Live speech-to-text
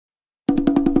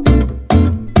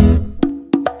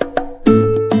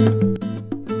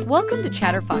Welcome to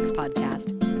Chatterfox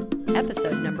Podcast,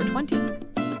 episode number 20.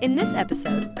 In this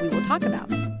episode, we will talk about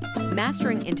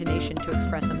mastering intonation to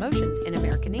express emotions in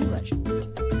American English.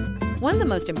 One of the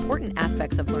most important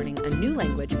aspects of learning a new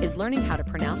language is learning how to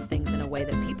pronounce things in a way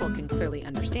that people can clearly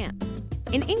understand.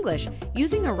 In English,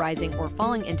 using a rising or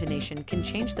falling intonation can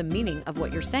change the meaning of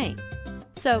what you're saying.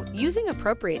 So, using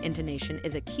appropriate intonation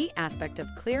is a key aspect of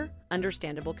clear,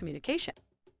 understandable communication.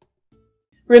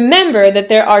 Remember that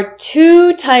there are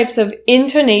two types of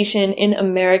intonation in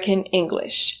American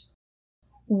English.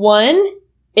 One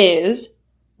is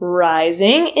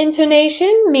rising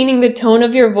intonation, meaning the tone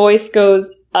of your voice goes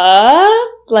up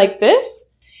like this,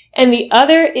 and the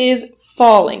other is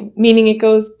falling, meaning it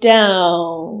goes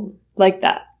down like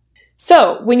that.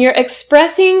 So, when you're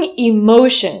expressing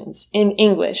emotions in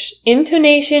English,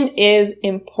 intonation is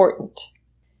important.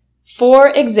 For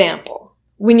example,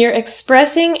 when you're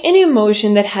expressing an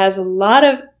emotion that has a lot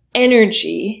of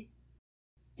energy,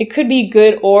 it could be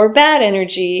good or bad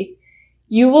energy,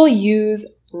 you will use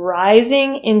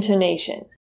rising intonation.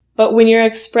 But when you're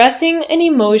expressing an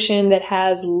emotion that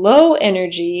has low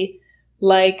energy,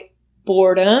 like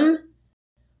boredom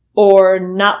or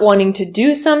not wanting to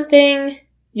do something,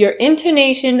 your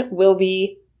intonation will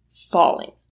be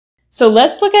falling. So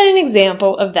let's look at an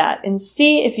example of that and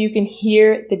see if you can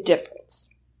hear the difference.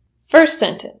 First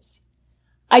sentence.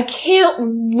 I can't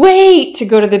wait to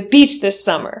go to the beach this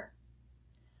summer.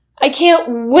 I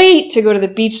can't wait to go to the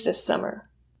beach this summer.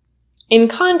 In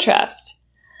contrast,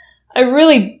 I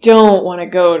really don't want to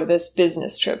go to this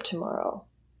business trip tomorrow.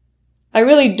 I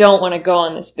really don't want to go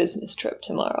on this business trip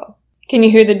tomorrow. Can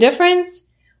you hear the difference?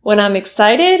 When I'm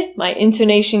excited, my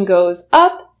intonation goes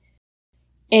up.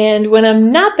 And when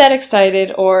I'm not that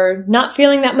excited or not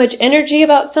feeling that much energy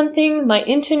about something, my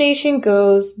intonation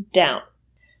goes down.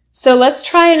 So let's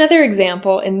try another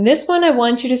example. And this one I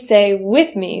want you to say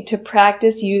with me to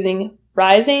practice using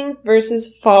rising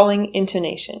versus falling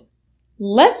intonation.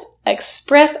 Let's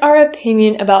express our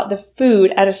opinion about the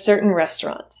food at a certain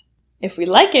restaurant. If we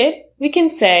like it, we can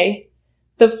say,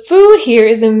 "The food here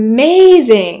is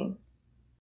amazing."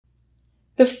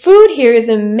 The food here is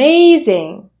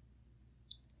amazing.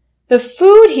 The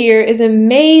food here is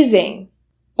amazing.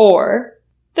 Or,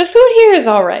 the food here is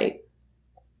alright.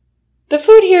 The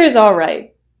food here is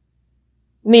alright.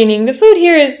 Meaning, the food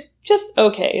here is just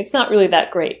okay. It's not really that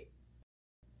great.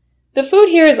 The food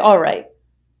here is alright.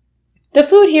 The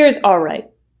food here is alright.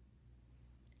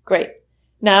 Great.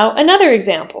 Now, another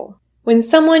example. When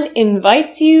someone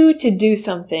invites you to do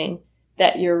something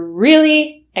that you're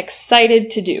really excited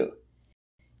to do,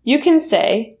 you can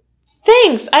say,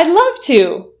 "Thanks, I'd love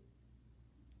to."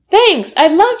 Thanks,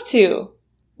 I'd love to.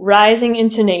 Rising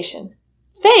intonation.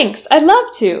 Thanks, I'd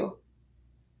love to.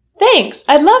 Thanks,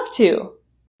 I'd love to.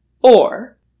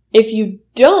 Or, if you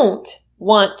don't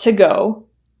want to go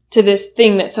to this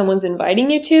thing that someone's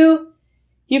inviting you to,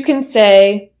 you can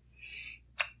say,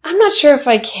 "I'm not sure if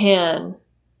I can."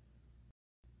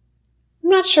 "I'm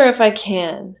not sure if I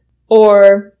can."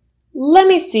 Or, "Let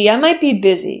me see, I might be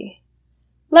busy."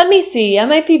 "Let me see, I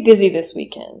might be busy this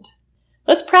weekend."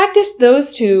 Let's practice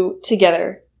those two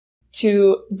together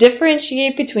to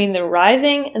differentiate between the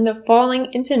rising and the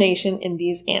falling intonation in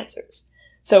these answers.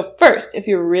 So first, if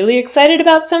you're really excited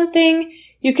about something,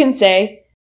 you can say,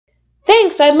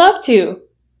 "Thanks, I'd love to."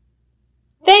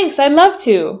 "Thanks, I'd love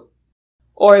to."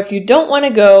 Or if you don't want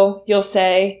to go, you'll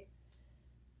say,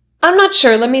 "I'm not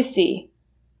sure, let me see."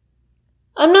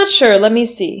 "I'm not sure, let me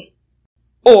see."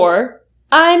 Or,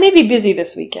 "I may be busy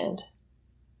this weekend."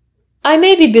 "I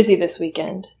may be busy this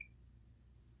weekend."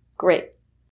 Great.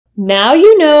 Now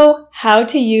you know how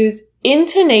to use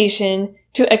intonation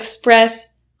to express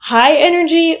high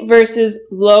energy versus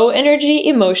low energy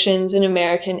emotions in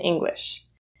American English.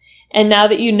 And now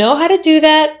that you know how to do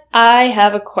that, I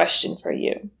have a question for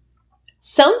you.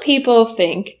 Some people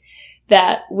think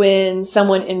that when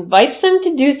someone invites them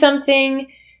to do something,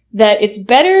 that it's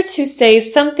better to say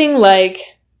something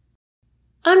like,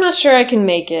 "I'm not sure I can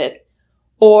make it,"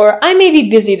 or "I may be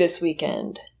busy this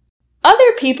weekend."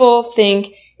 Other people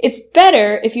think it's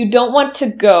better if you don't want to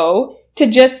go to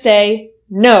just say,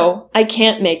 "No, I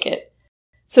can't make it,"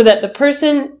 so that the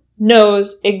person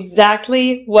knows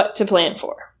exactly what to plan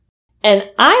for. And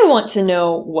I want to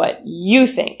know what you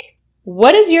think.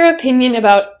 What is your opinion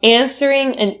about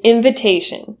answering an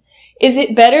invitation? Is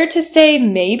it better to say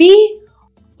maybe,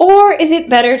 or is it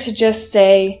better to just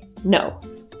say no?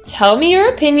 Tell me your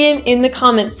opinion in the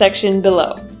comments section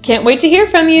below. Can't wait to hear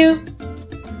from you!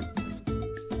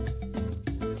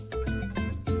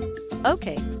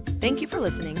 Okay, thank you for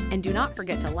listening, and do not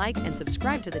forget to like and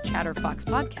subscribe to the Chatterfox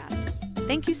Podcast.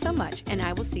 Thank you so much, and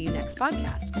I will see you next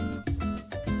podcast.